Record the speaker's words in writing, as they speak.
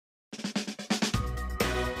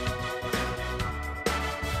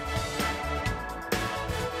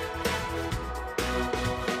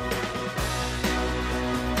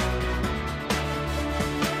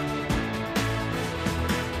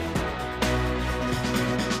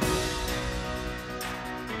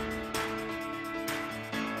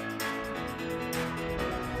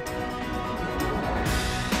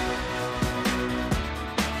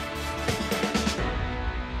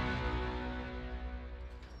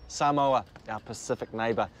Samoa, our Pacific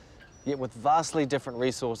neighbour, yet with vastly different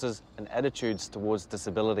resources and attitudes towards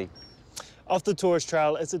disability. Off the tourist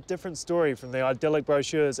trail is a different story from the idyllic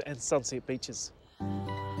brochures and sunset beaches.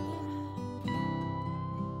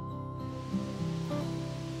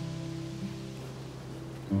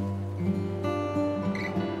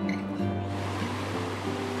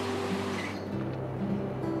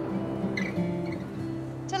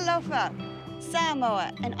 Talofa,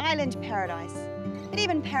 Samoa, an island paradise. But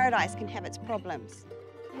even paradise can have its problems.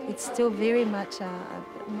 It's still very much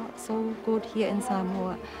not so good here in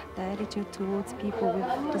Samoa, the attitude towards people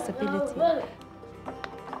with disability.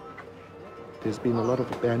 There's been a lot of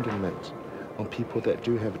abandonment on people that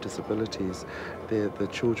do have disabilities. The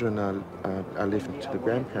children are left to the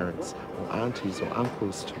grandparents or aunties or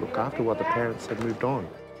uncles to look after while the parents have moved on.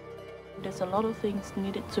 There's a lot of things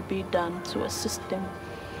needed to be done to assist them,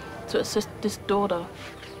 to assist this daughter.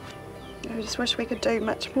 I just wish we could do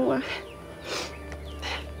much more.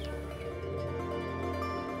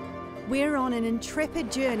 We're on an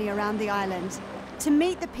intrepid journey around the island to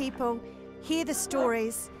meet the people, hear the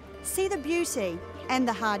stories, see the beauty and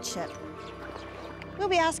the hardship. We'll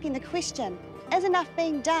be asking the question, is enough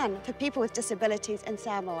being done for people with disabilities in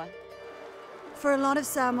Samoa? For a lot of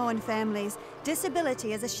Samoan families,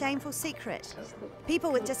 disability is a shameful secret.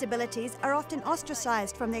 People with disabilities are often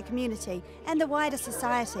ostracised from their community and the wider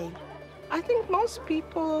society. I think most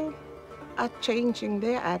people are changing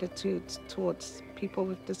their attitudes towards people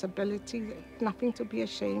with disabilities. Nothing to be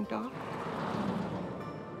ashamed of.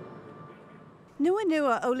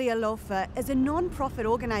 Nuanua Olialofa is a non-profit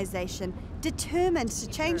organisation determined to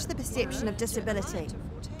change the perception of disability.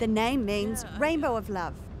 The name means Rainbow of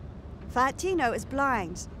Love. Fa'atino is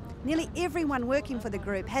blind. Nearly everyone working for the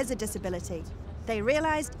group has a disability. They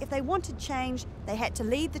realised if they wanted change, they had to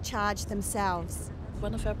lead the charge themselves.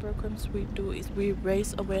 One of our programs we do is we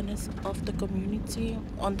raise awareness of the community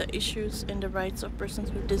on the issues and the rights of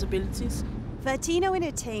persons with disabilities. Fa'atino and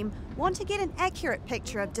her team want to get an accurate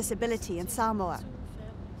picture of disability in Samoa.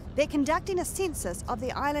 They're conducting a census of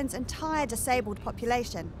the island's entire disabled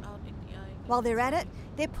population. While they're at it,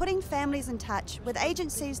 they're putting families in touch with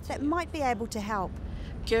agencies that might be able to help.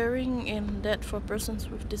 Caring in that for persons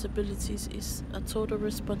with disabilities is a total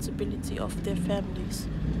responsibility of their families.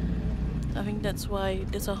 I think that's why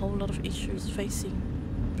there's a whole lot of issues facing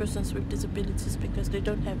persons with disabilities, because they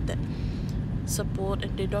don't have that support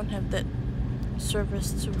and they don't have that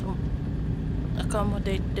service to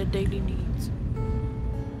accommodate their daily needs.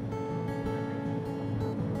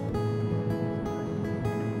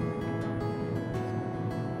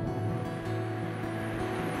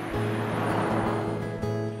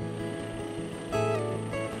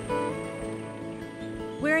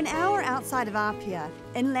 We're an hour outside of Apia,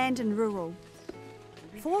 inland and rural.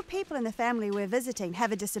 4 people in the family we're visiting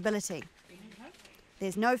have a disability.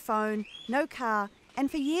 There's no phone, no car,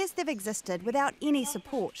 and for years they've existed without any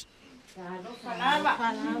support.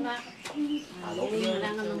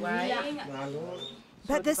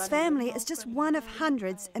 But this family is just one of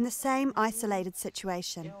hundreds in the same isolated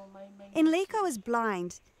situation. Enrico is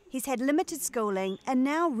blind. He's had limited schooling and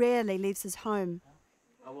now rarely leaves his home.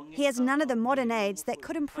 He has none of the modern aids that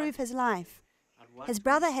could improve his life. His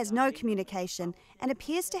brother has no communication and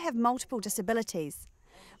appears to have multiple disabilities,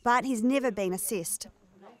 but he's never been assessed.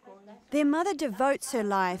 Their mother devotes her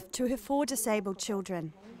life to her 4 disabled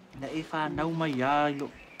children. Have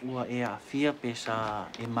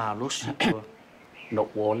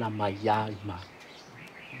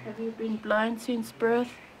you been blind since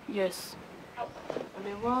birth? Yes.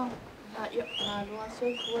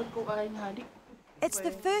 It's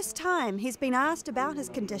the first time he's been asked about his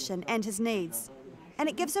condition and his needs, and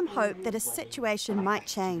it gives him hope that his situation might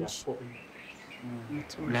change.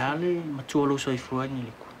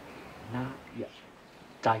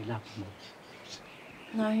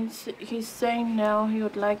 No, he's saying now he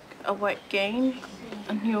would like a weight gain,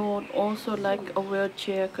 and he would also like a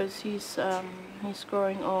wheelchair because he's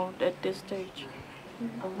growing old at this stage.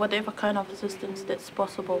 Whatever kind of assistance that's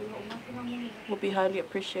possible will be highly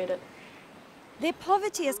appreciated. Their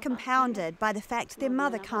poverty is compounded by the fact their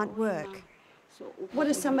mother can't work. What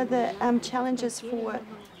are some of the challenges for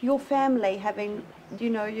your family having,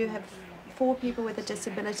 you have 4 people with a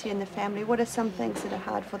disability in the family? What are some things that are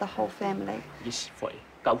hard for the whole family?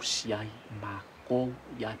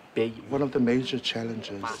 One of the major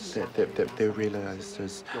challenges that they realize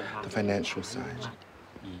is the financial side.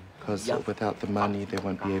 Because without the money, they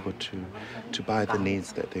won't be able to buy the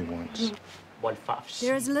needs that they want.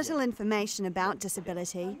 There is little information about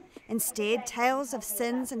disability, Instead, tales of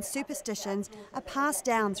sins and superstitions are passed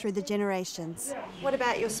down through the generations. What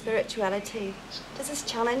about your spirituality? Does this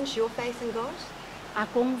challenge your faith in God?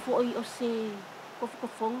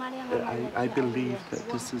 I believe that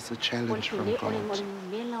this is a challenge from God,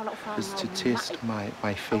 is to test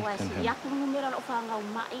my faith in Him.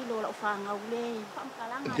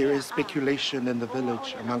 There is speculation in the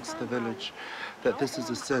village, amongst the village, that this is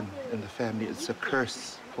a sin in the family, it's a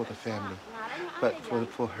curse for the family. But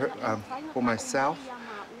for myself,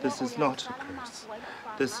 this is not a curse.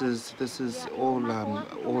 This is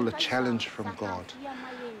all a challenge from God,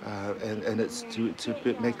 and it's to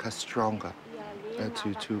make us stronger.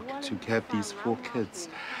 To have these 4 kids.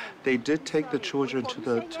 They did take the children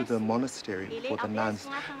to the monastery for the nuns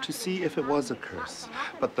to see if it was a curse.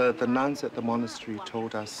 But the nuns at the monastery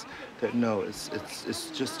told us that no, it's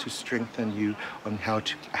just to strengthen you on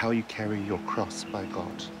how you carry your cross by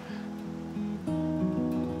God.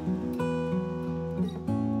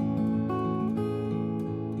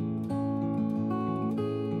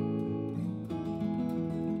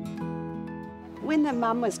 When the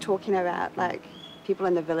mum was talking about like people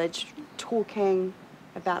in the village talking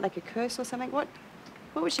about like a curse or something, what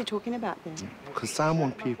was she talking about then? Because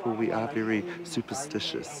Samoan people, we are very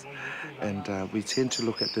superstitious, and we tend to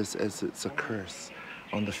look at this as it's a curse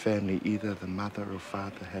on the family. Either the mother or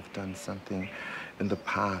father have done something in the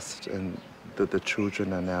past, and the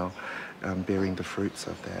children are now bearing the fruits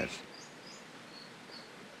of that.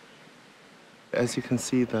 As you can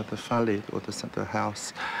see, the whale, or the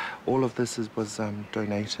house, all of this was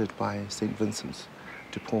donated by St. Vincent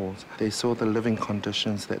de Paul's. They saw the living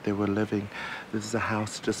conditions that they were living. This is a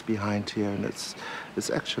house just behind here, and it's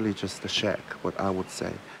actually just a shack, what I would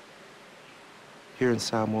say. Here in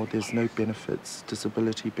Samoa, there's no benefits,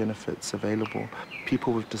 disability benefits available.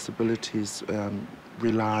 People with disabilities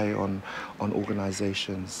rely on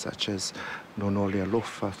organizations such as Nonolia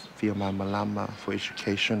Lofa, Fiama Malama for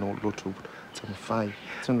education, or Loto Tamawhai.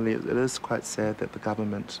 Certainly, it is quite sad that the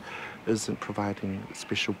government isn't providing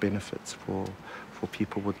special benefits for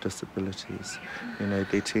people with disabilities. You know,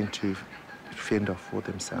 they tend to fend off for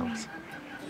themselves.